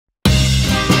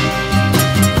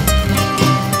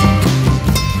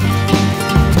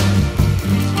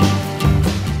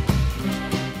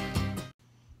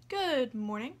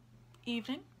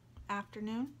evening,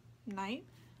 afternoon, night,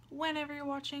 whenever you're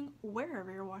watching,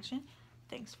 wherever you're watching.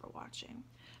 Thanks for watching.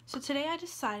 So today I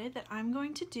decided that I'm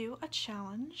going to do a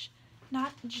challenge,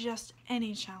 not just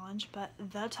any challenge, but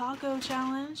the taco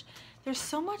challenge. There's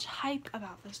so much hype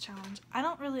about this challenge. I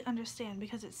don't really understand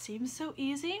because it seems so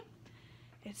easy.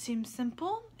 It seems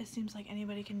simple. It seems like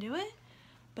anybody can do it,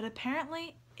 but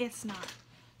apparently it's not.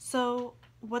 So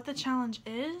what the challenge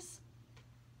is,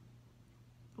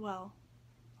 well,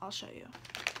 I'll show you.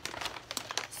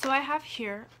 So I have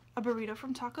here a burrito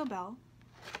from Taco Bell,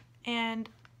 and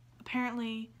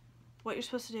apparently what you're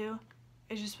supposed to do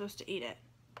is you're supposed to eat it.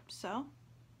 So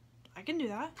I can do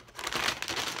that.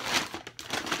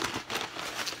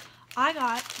 I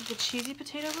got the cheesy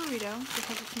potato burrito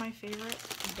because it's my favorite,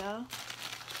 duh.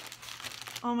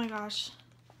 Oh my gosh,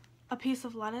 a piece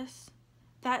of lettuce?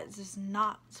 That is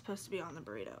not supposed to be on the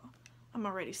burrito. I'm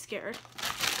already scared.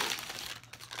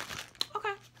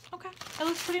 Okay, it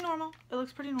looks pretty normal.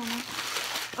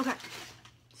 Okay,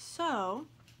 so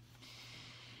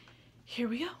here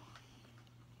we go.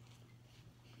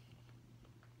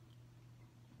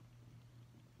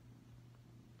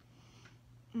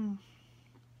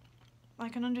 I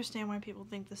can understand why people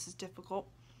think this is difficult.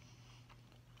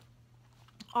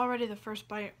 Already the first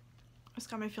bite, it's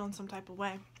got me feeling some type of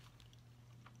way.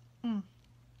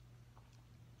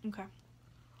 Okay.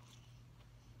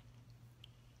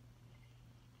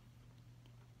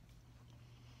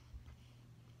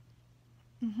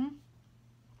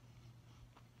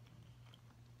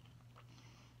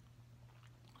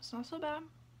 It's not so bad.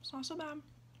 It's not so bad.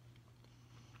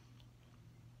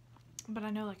 But I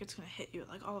know like it's gonna hit you,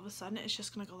 like all of a sudden it's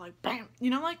just gonna go like bam. You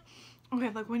know, like, okay,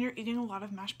 like when you're eating a lot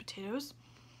of mashed potatoes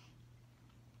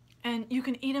and you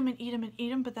can eat them and eat them and eat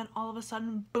them, but then all of a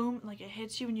sudden, boom, like it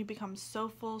hits you and you become so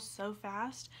full so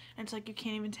fast and it's like you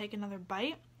can't even take another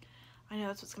bite. I know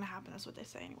that's what's gonna happen. That's what they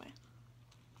say anyway.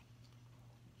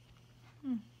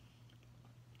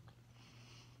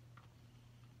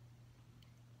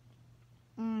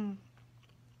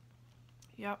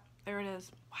 Yep, there it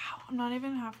is. Wow, I'm not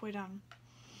even halfway done.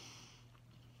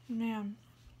 Man.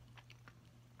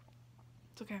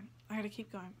 It's okay. I gotta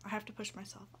keep going. I have to push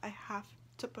myself. I have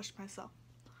to push myself.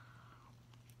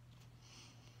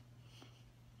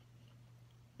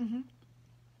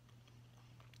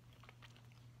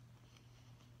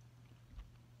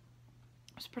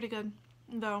 It's pretty good.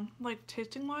 Though, like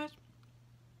tasting wise,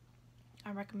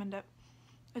 I recommend it.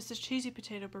 It's this cheesy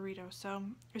potato burrito, so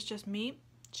it's just meat,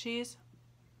 cheese,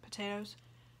 potatoes,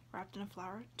 wrapped in a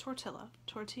flour tortilla,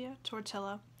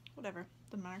 whatever,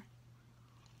 doesn't matter.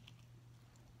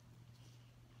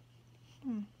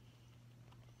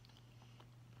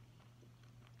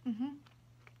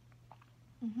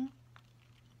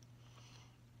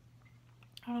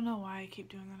 I don't know why I keep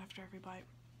doing that after every bite.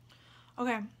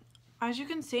 Okay, as you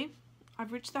can see,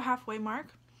 I've reached the halfway mark,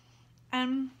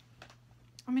 and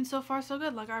I mean, so far so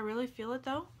good. Like, I really feel it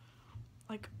though.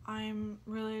 Like, I'm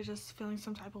really just feeling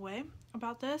some type of way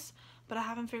about this, but I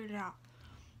haven't figured it out.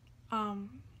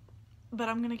 But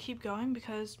I'm gonna keep going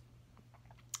because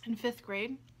in 5th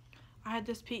grade, I had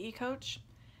this PE coach,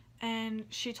 and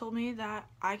she told me that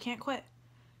I can't quit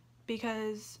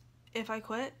because if I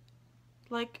quit,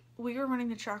 like, we were running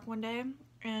the track one day,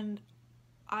 and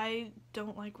I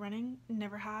don't like running,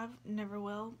 never have, never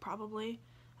will, probably.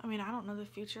 I mean, I don't know the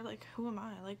future, like, who am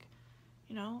I? Like,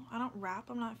 you know, I don't rap,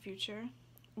 I'm not Future.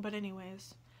 But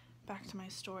anyways, back to my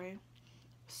story.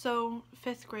 So,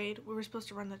 5th grade, we were supposed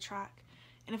to run the track,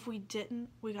 and if we didn't,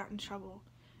 we got in trouble.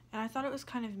 And I thought it was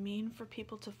kind of mean for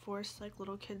people to force, like,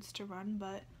 little kids to run,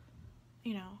 but,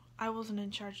 you know, I wasn't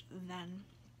in charge then.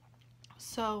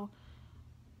 So,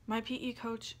 my PE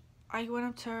coach, I went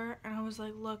up to her, and I was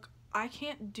like, look, I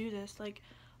can't do this. Like,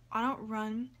 I don't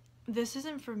run. This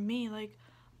isn't for me. Like,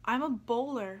 I'm a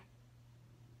bowler.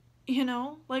 You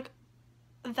know? Like,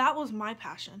 that was my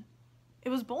passion. It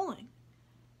was bowling.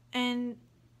 And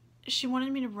she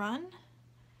wanted me to run.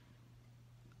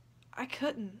 I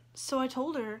couldn't. So I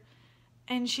told her,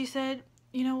 and she said,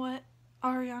 you know what,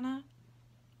 Ariana?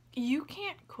 You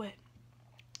can't quit.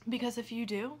 Because if you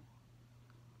do,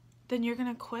 then you're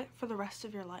gonna quit for the rest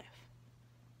of your life.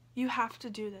 You have to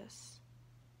do this.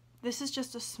 This is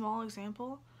just a small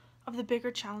example of the bigger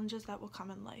challenges that will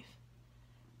come in life.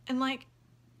 And like,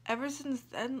 ever since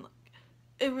then,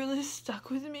 it really stuck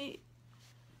with me.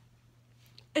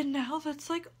 And now that's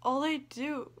like all I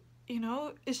do, you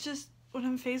know? It's just when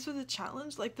I'm faced with a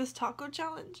challenge, like this taco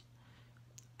challenge,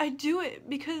 I do it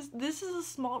because this is a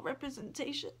small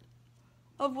representation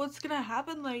of what's gonna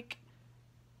happen, like,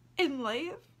 in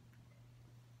life.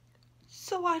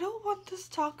 So I don't want this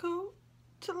taco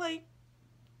to, like,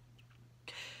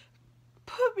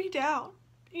 put me down,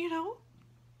 you know?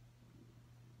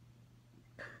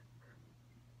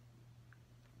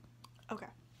 Okay.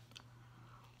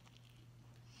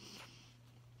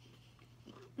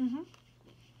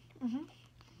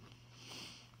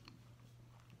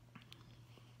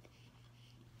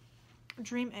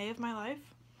 Dream A of my life?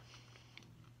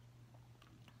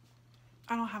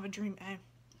 I don't have a dream A,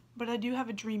 but I do have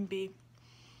a dream B,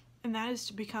 and that is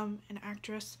to become an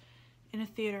actress in a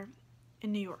theater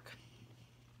in New York.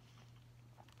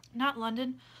 Not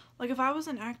London. Like, if I was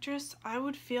an actress, I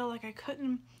would feel like I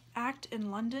couldn't act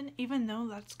in London, even though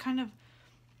that's kind of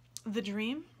the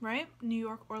dream, right? New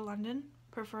York or London,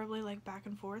 preferably like back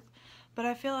and forth. But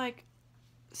I feel like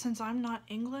since I'm not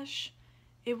English,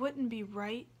 it wouldn't be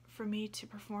right for me to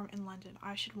perform in London.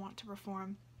 I should want to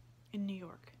perform in New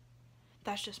York.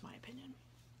 That's just my opinion.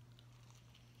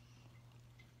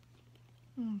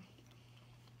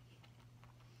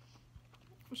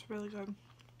 It's really good.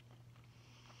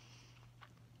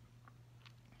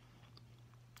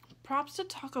 Props to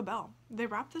Taco Bell. They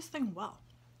wrap this thing well.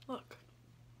 Look.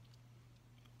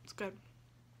 It's good.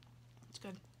 It's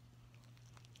good.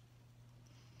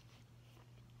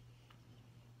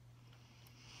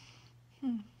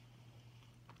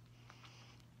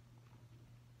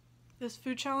 This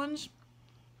food challenge,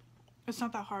 it's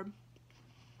not that hard.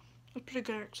 It's pretty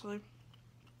good, actually.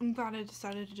 I'm glad I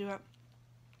decided to do it.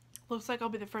 Looks like I'll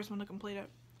be the first one to complete it.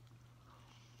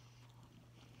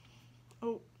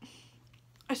 Oh,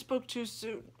 I spoke too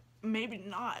soon. Maybe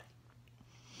not.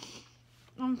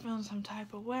 I'm feeling some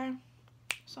type of way.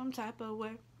 Some type of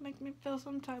way. Make me feel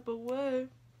some type of way.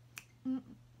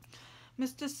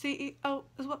 Mr. CEO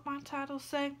is what my titles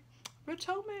say. Rich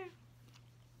homie.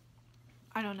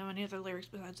 I don't know any other lyrics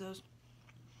besides those.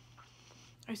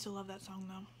 I used to love that song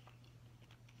though.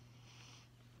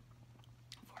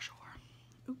 For sure.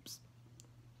 Oops.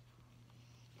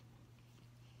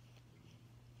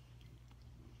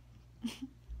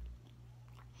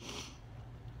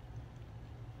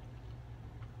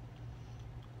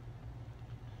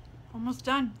 Almost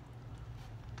done.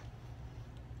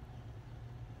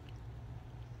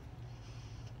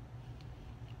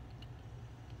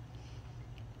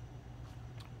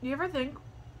 You ever think,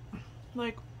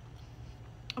 like,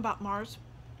 about Mars?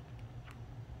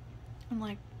 And,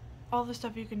 like, all the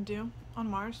stuff you can do on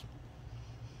Mars?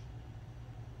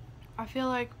 I feel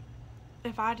like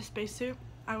if I had a spacesuit,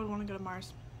 I would want to go to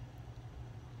Mars.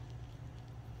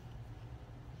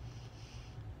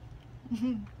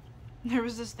 There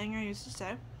was this thing I used to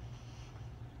say.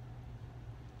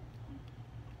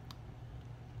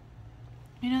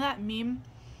 You know that meme?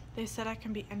 They said I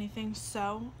can be anything,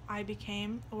 so I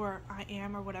became, or I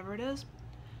am, or whatever it is.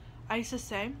 I used to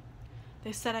say,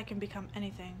 they said I can become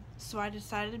anything, so I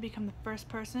decided to become the first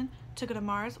person to go to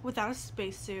Mars without a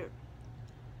spacesuit.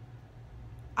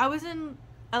 I was in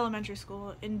elementary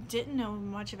school and didn't know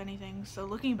much of anything, so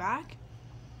looking back,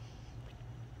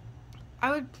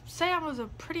 I would say I was a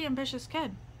pretty ambitious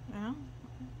kid, you know?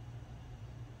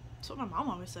 That's what my mom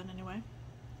always said anyway.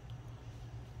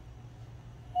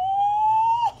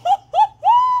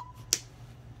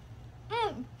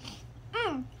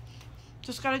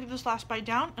 Just gotta get this last bite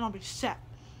down and I'll be set.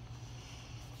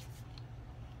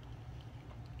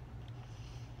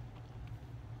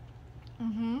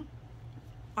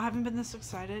 I haven't been this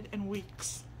excited in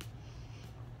weeks.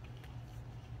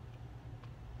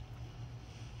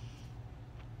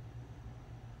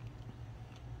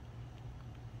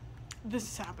 This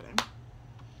is happening.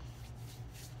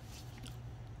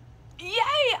 Yay!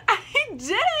 I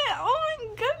did it! Oh my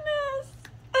goodness!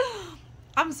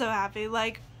 I'm so happy.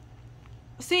 Like,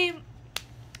 see,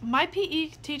 my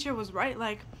PE teacher was right.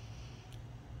 Like,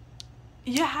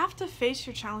 you have to face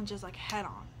your challenges like head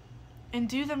on and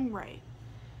do them right.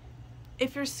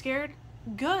 If you're scared,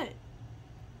 good.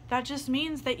 That just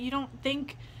means that you don't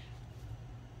think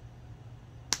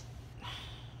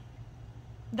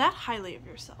that highly of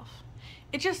yourself.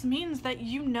 It just means that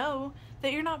you know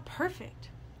that you're not perfect.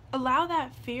 Allow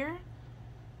that fear,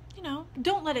 you know,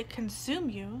 don't let it consume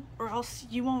you, or else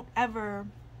you won't ever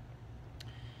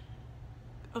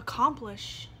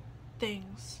accomplish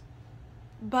things.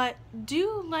 But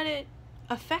do let it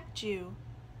affect you,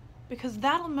 because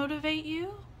that'll motivate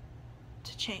you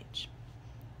to change.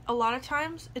 A lot of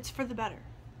times it's for the better.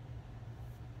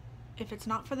 If it's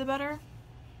not for the better,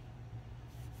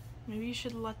 maybe you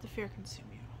should let the fear consume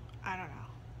you. I don't know.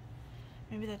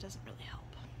 Maybe that doesn't really help.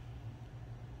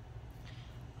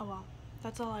 Oh well,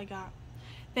 that's all I got.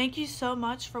 Thank you so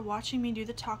much for watching me do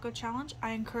the taco challenge.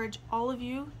 I encourage all of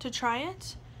you to try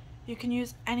it. You can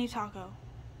use any taco.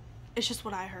 It's just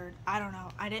what I heard. I don't know.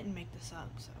 I didn't make this up,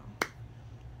 so.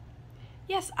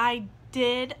 Yes, I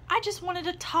did. I just wanted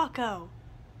a taco.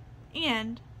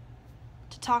 And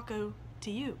to taco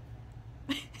to you.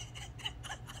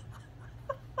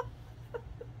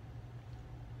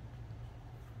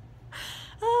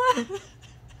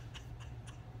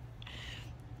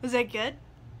 Was that good?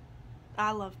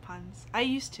 I love puns. I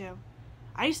used to.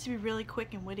 I used to be really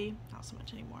quick and witty. Not so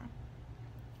much anymore.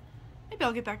 Maybe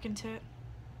I'll get back into it.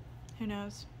 Who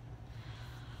knows?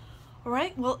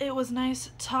 Alright, well, it was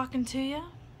nice talking to you.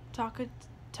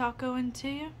 Tacoing to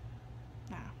you.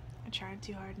 Nah, I tried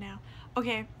too hard now.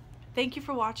 Okay, thank you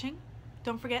for watching.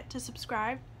 Don't forget to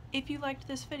subscribe if you liked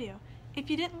this video. If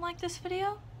you didn't like this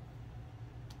video,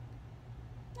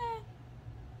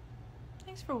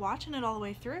 thanks for watching it all the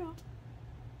way through.